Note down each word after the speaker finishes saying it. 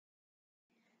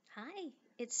Hi,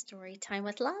 it's story time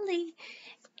with Lolly,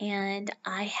 and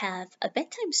I have a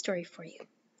bedtime story for you.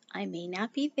 I may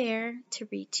not be there to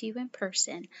read to you in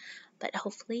person, but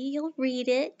hopefully you'll read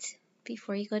it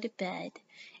before you go to bed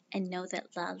and know that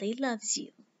Lolly loves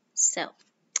you. So,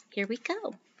 here we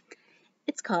go.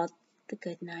 It's called The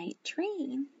Goodnight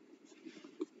Train.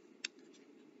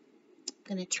 I'm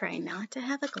going to try not to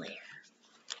have a glare.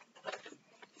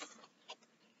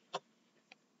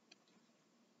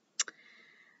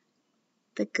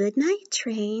 The goodnight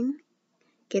train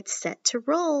gets set to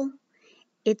roll.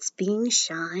 It's being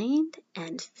shined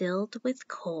and filled with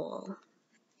coal.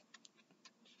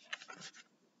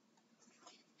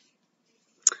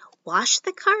 Wash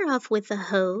the car off with a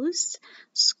hose.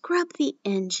 Scrub the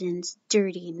engine's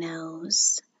dirty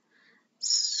nose.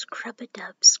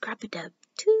 Scrub-a-dub, scrub-a-dub,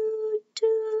 toot,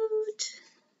 toot.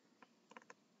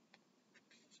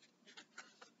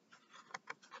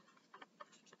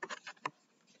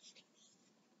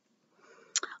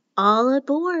 All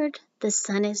aboard, the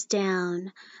sun is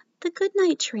down. The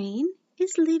goodnight train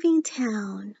is leaving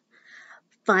town.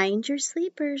 Find your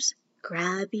sleepers,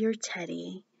 grab your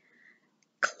teddy.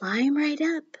 Climb right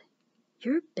up,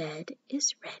 your bed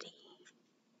is ready.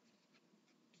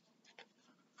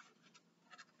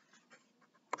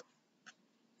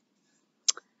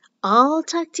 All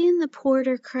tucked in, the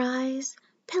porter cries.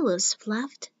 Pillows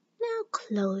fluffed, now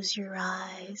close your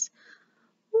eyes.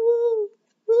 Woo,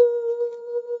 woo.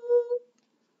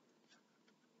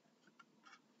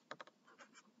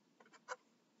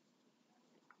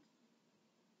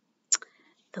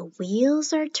 The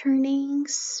wheels are turning,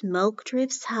 smoke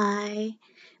drifts high,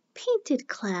 painted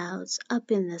clouds up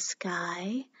in the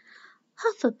sky.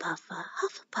 Huffa-puffa,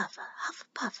 huffa-puffa,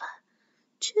 huffa-puffa,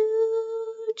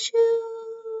 choo-choo.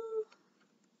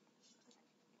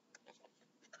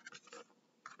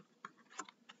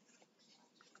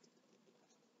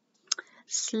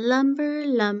 Slumber,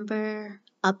 lumber,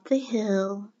 up the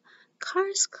hill.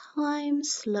 Cars climb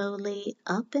slowly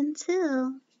up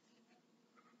until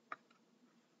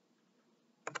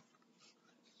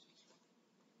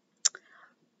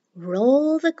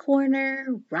roll the corner,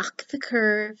 rock the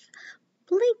curve.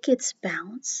 Blankets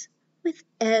bounce with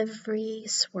every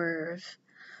swerve.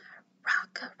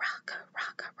 Rocka, rocka,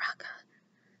 rocka, rocka.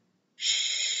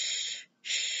 Shh,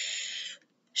 shh,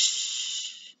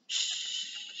 shh,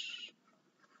 shh.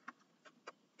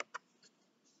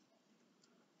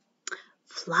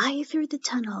 Fly through the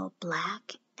tunnel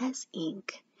black as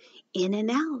ink, in and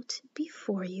out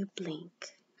before you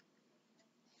blink.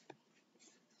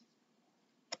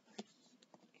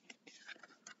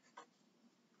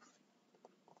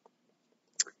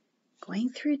 Going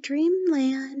through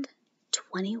dreamland,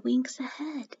 20 winks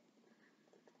ahead.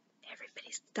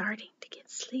 Everybody's starting to get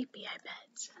sleepy, I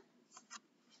bet.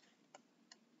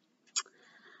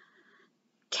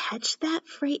 Catch that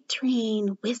freight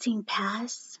train whizzing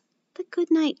past. The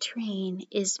goodnight train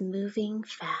is moving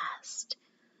fast.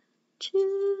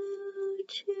 Choo,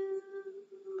 choo,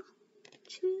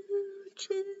 choo,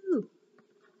 choo.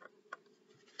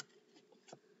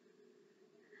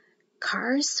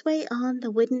 Cars sway on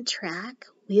the wooden track.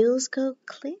 Wheels go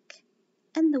click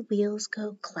and the wheels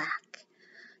go clack.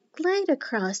 Glide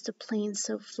across the plain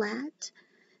so flat.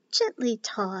 Gently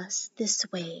toss this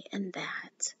way and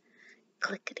that.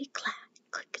 Clickety-clack,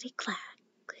 clickety-clack,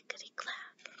 clickety-clack.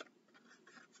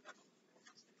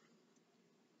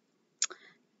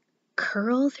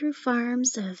 Curl through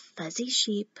farms of fuzzy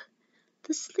sheep.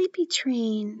 The sleepy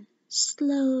train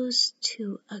slows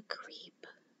to a creep.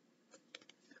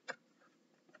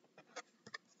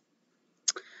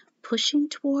 Pushing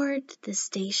toward the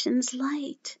station's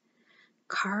light.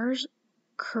 Cars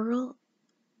crawl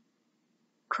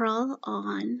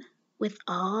on with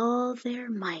all their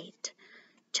might.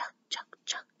 Chuck, chuck,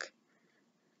 chuck.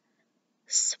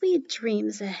 Sweet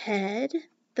dreams ahead,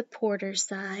 the porter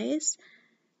sighs.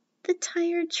 The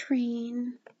tired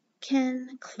train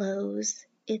can close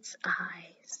its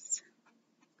eyes.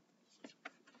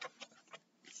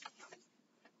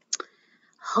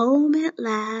 Home at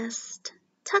last,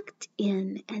 tucked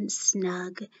in and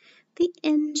snug, the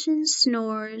engine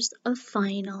snores a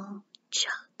final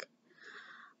chug.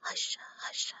 Husha,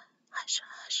 husha, husha,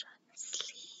 husha,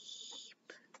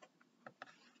 sleep.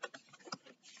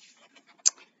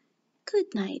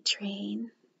 Good night,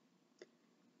 train.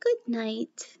 Good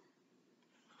night.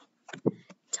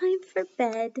 Time for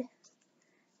bed.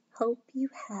 Hope you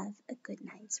have a good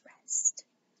night's rest.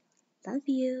 Love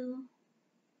you.